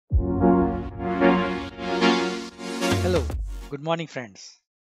Hello, good morning friends.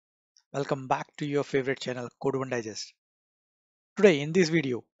 Welcome back to your favorite channel Code One Digest. Today in this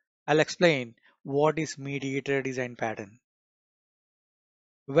video, I'll explain what is mediator design pattern,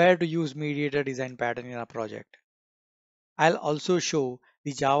 where to use mediator design pattern in a project. I'll also show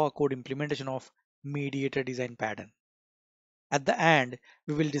the Java code implementation of mediator design pattern. At the end,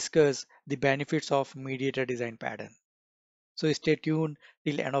 we will discuss the benefits of mediator design pattern. So stay tuned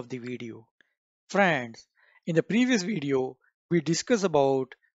till end of the video. Friends, in the previous video, we discussed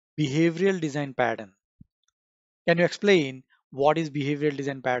about behavioral design pattern. Can you explain what is behavioral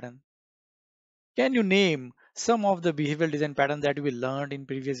design pattern? Can you name some of the behavioral design pattern that we learned in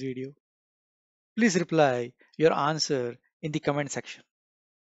previous video? Please reply your answer in the comment section.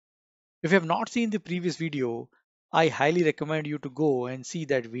 If you have not seen the previous video, I highly recommend you to go and see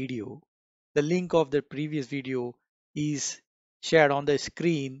that video. The link of the previous video is shared on the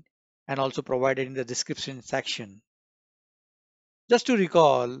screen and also provided in the description section. Just to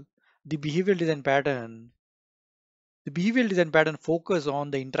recall, the behavioral design pattern, the behavioral design pattern focus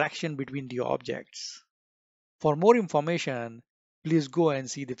on the interaction between the objects. For more information, please go and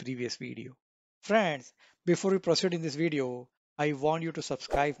see the previous video. Friends, before we proceed in this video, I want you to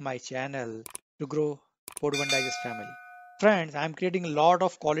subscribe my channel to grow Code One Digest family. Friends, I'm creating a lot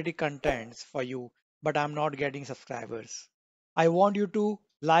of quality contents for you, but I'm not getting subscribers. I want you to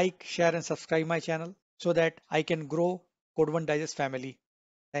like, share and subscribe my channel so that I can grow Code One Digest family.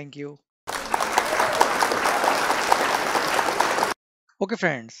 Thank you. Okay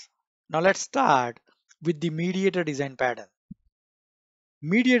friends, now let's start with the mediator design pattern.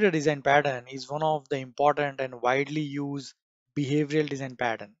 Mediator design pattern is one of the important and widely used behavioral design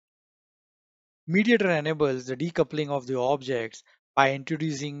pattern. Mediator enables the decoupling of the objects by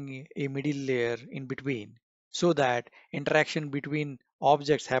introducing a middle layer in between so that interaction between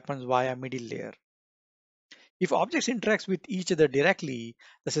objects happens via middle layer. If objects interact with each other directly,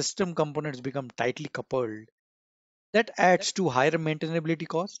 the system components become tightly coupled. That adds to higher maintainability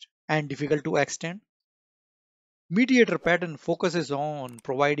cost and difficult to extend. Mediator pattern focuses on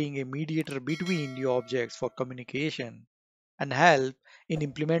providing a mediator between the objects for communication and help in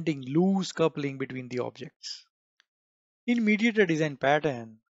implementing loose coupling between the objects. In mediator design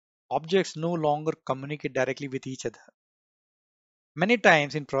pattern, objects no longer communicate directly with each other. Many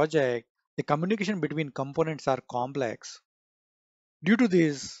times in project, the communication between components are complex. Due to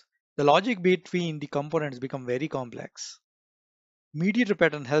this, the logic between the components become very complex. Mediator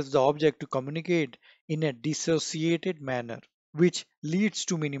pattern helps the object to communicate in a dissociated manner, which leads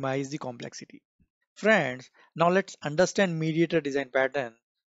to minimize the complexity. Friends, now let's understand mediator design pattern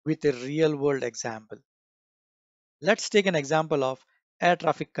with a real world example. Let's take an example of air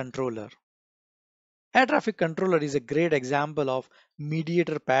traffic controller. Air traffic controller is a great example of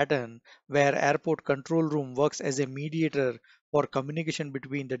mediator pattern where airport control room works as a mediator for communication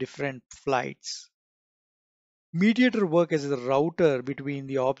between the different flights. Mediator work as a router between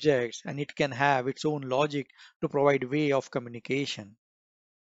the objects and it can have its own logic to provide way of communication.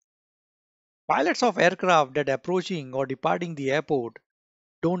 Pilots of aircraft that approaching or departing the airport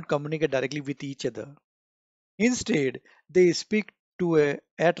don't communicate directly with each other. Instead, they speak to a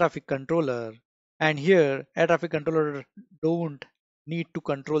air traffic controller, and here air traffic controller don't need to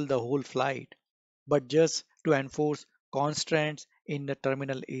control the whole flight, but just to enforce constraints in the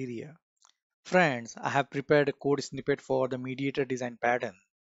terminal area. Friends, I have prepared a code snippet for the mediator design pattern.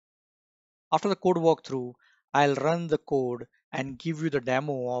 After the code walkthrough, I'll run the code and give you the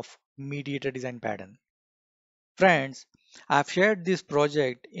demo of mediator design pattern. Friends, I've shared this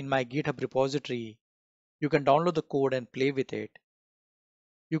project in my GitHub repository. You can download the code and play with it.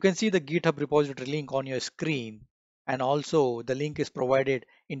 You can see the GitHub repository link on your screen, and also the link is provided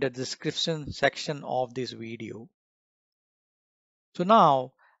in the description section of this video. So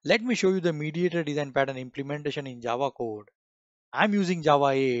now let me show you the mediator design pattern implementation in Java code. I'm using Java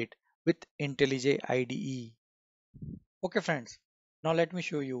 8 with IntelliJ IDE. Okay friends, now let me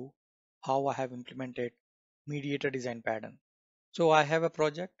show you how I have implemented mediator design pattern. So I have a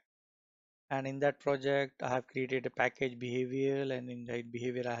project, and in that project I have created a package behavioral, and in that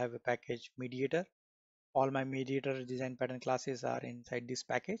behavior I have a package mediator. All my mediator design pattern classes are inside this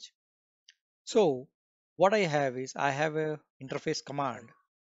package. So what I have is I have a interface command.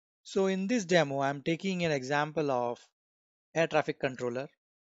 So in this demo, I'm taking an example of air traffic controller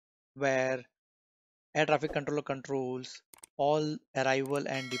where air traffic controller controls all arrival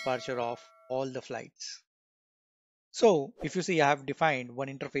and departure of all the flights. So if you see, I have defined one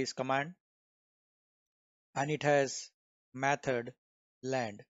interface command and it has method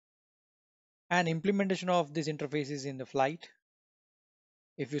land, and implementation of this interface is in the flight.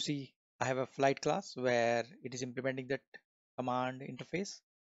 If you see, I have a flight class where it is implementing that command interface.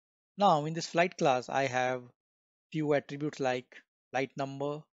 Now in this flight class, I have few attributes like flight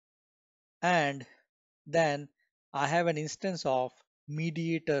number, and then I have an instance of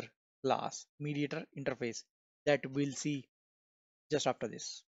mediator class, mediator interface that we'll see just after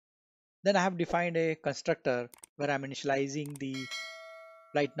this. Then I have defined a constructor where I'm initializing the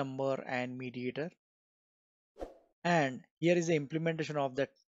flight number and mediator. And here is the implementation of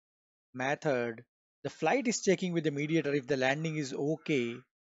that method. The flight is checking with the mediator if the landing is okay,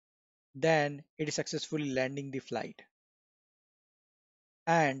 then it is successfully landing the flight.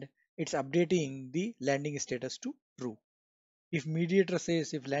 And it's updating the landing status to true. If mediator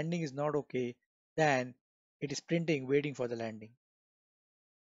says if landing is not okay, then it is printing waiting for the landing.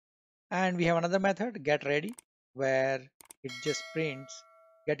 And we have another method, get ready, where it just prints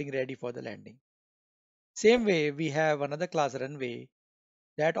getting ready for the landing. Same way, we have another class runway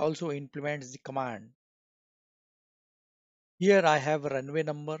that also implements the command. Here I have a runway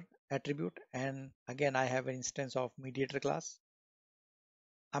number attribute, and again I have an instance of mediator class.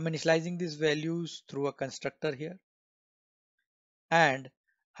 I'm initializing these values through a constructor here, and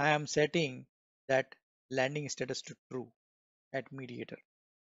I am setting that landing status to true at mediator.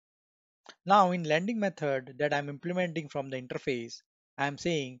 Now in landing method that I'm implementing from the interface, I'm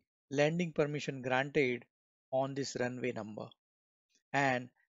saying landing permission granted on this runway number, and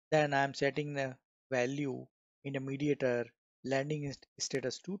then I'm setting the value in the mediator landing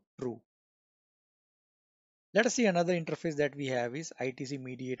status to true. Let us see another interface that we have is ITC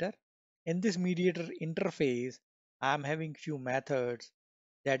mediator. In this mediator interface, I'm having few methods,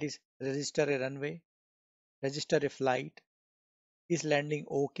 that is register a runway, register a flight, is landing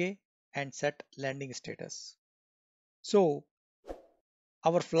okay, and set landing status. So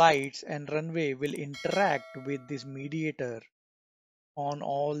our flights and runway will interact with this mediator on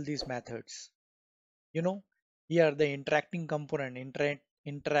all these methods. You know, here the interacting component,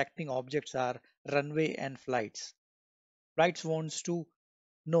 interacting objects are runway and flights. Flights wants to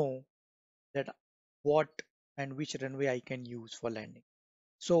know that what and which runway I can use for landing.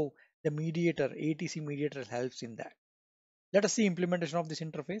 So the mediator, ATC mediator helps in that. Let us see implementation of this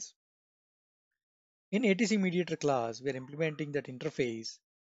interface. In ATC mediator class, we are implementing that interface.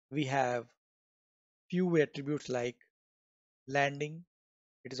 We have few attributes like landing,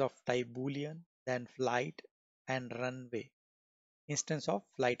 it is of type boolean, then flight and runway, instance of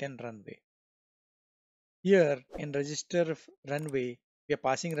flight and runway. Here in register runway, we are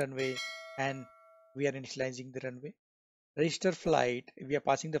passing runway and we are initializing the runway. Register flight, we are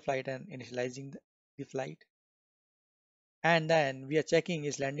passing the flight and initializing the flight. And then we are checking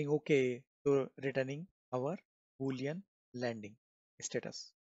is landing okay to returning our boolean landing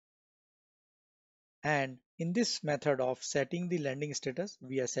status. And in this method of setting the landing status,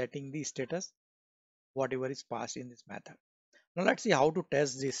 we are setting the status whatever is passed in this method. Now let's see how to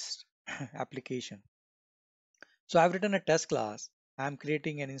test this application. So I've written a test class. I'm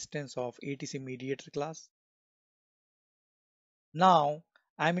creating an instance of ATC mediator class. Now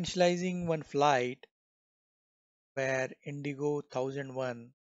I'm initializing one flight where Indigo 1001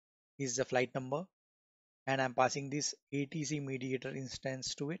 is the flight number, and I'm passing this ATC mediator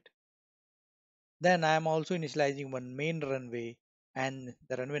instance to it. Then I'm also initializing one main runway, and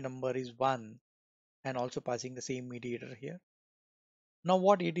the runway number is 1, and also passing the same mediator here. Now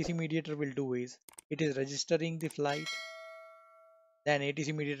what ATC mediator will do is it is registering the flight, then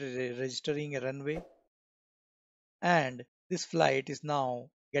ATC mediator is registering a runway, and this flight is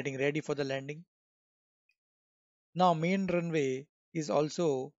now getting ready for the landing. Now main runway is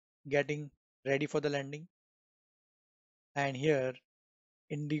also getting ready for the landing, and here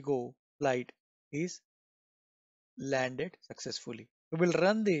Indigo flight is landed successfully. We will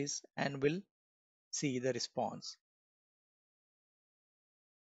run this and we'll see the response.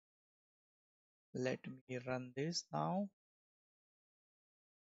 Let me run this now.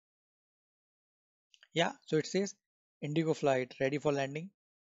 Yeah, so it says Indigo flight ready for landing.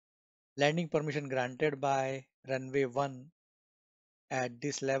 Landing permission granted by runway 1 at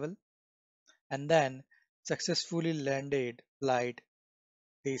this level, and then successfully landed flight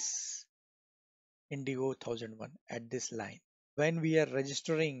this Indigo 1001 at this line. When we are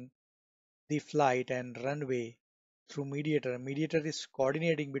registering the flight and runway through Mediator, Mediator is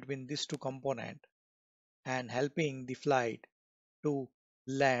coordinating between these two components and helping the flight to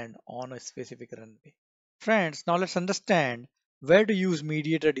land on a specific runway. Friends, now let's understand where to use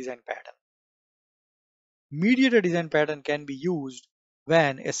mediator design pattern. Mediator design pattern can be used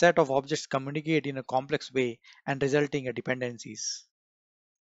when a set of objects communicate in a complex way and resulting in dependencies.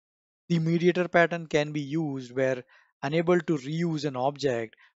 The mediator pattern can be used where unable to reuse an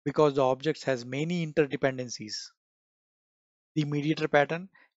object because the objects has many interdependencies. The mediator pattern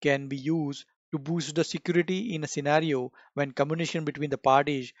can be used to boost the security in a scenario when communication between the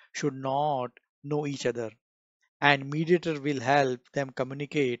parties should not know each other, and mediator will help them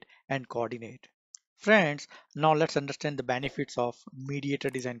communicate and coordinate. Friends, now let's understand the benefits of mediator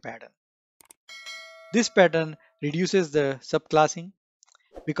design pattern. This pattern reduces the subclassing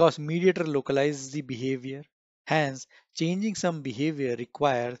because mediator localizes the behavior. Hence, changing some behavior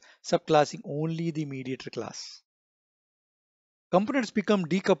requires subclassing only the mediator class. Components become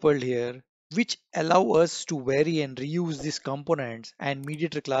decoupled here, which allow us to vary and reuse these components and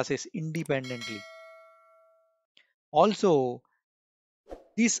mediator classes independently. Also,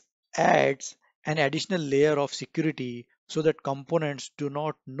 this adds an additional layer of security so that components do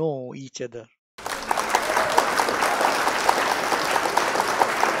not know each other.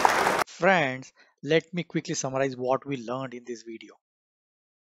 Friends, let me quickly summarize what we learned in this video.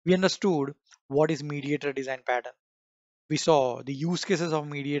 We understood what is mediator design pattern. We saw the use cases of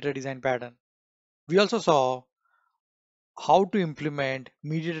mediator design pattern. We also saw how to implement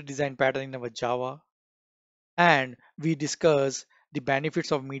mediator design pattern in our Java, and we discussed the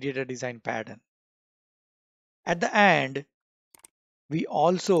benefits of mediator design pattern. At the end, we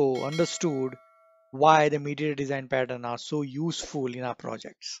also understood why the mediator design pattern are so useful in our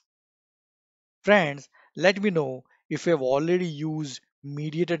projects. Friends, let me know if you have already used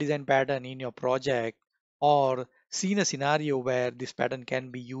mediator design pattern in your project or seen a scenario where this pattern can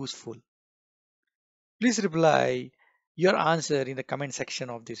be useful. Please reply your answer in the comment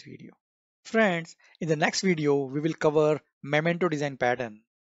section of this video. Friends, in the next video, we will cover Memento design pattern.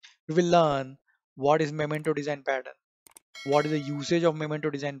 We will learn what is Memento design pattern, what is the usage of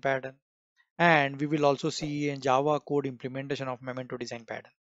Memento design pattern, and we will also see a Java code implementation of Memento design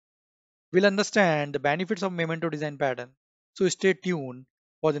pattern. We'll understand the benefits of Memento design pattern. So stay tuned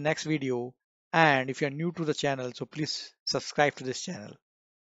for the next video. And if you're new to the channel, so please subscribe to this channel.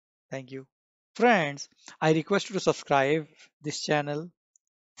 Thank you. Friends, I request you to subscribe this channel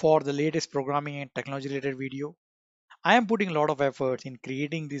for the latest programming and technology related video. I am putting a lot of efforts in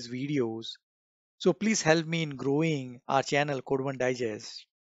creating these videos. So please help me in growing our channel Code One Digest.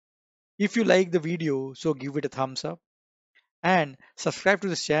 If you like the video, so give it a thumbs up and subscribe to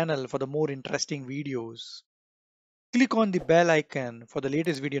this channel for the more interesting videos. Click on the bell icon for the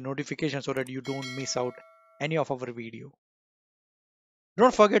latest video notification so that you don't miss out any of our video.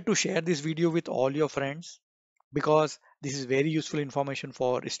 Don't forget to share this video with all your friends because this is very useful information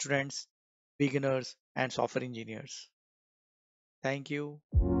for students, beginners and software engineers. Thank you.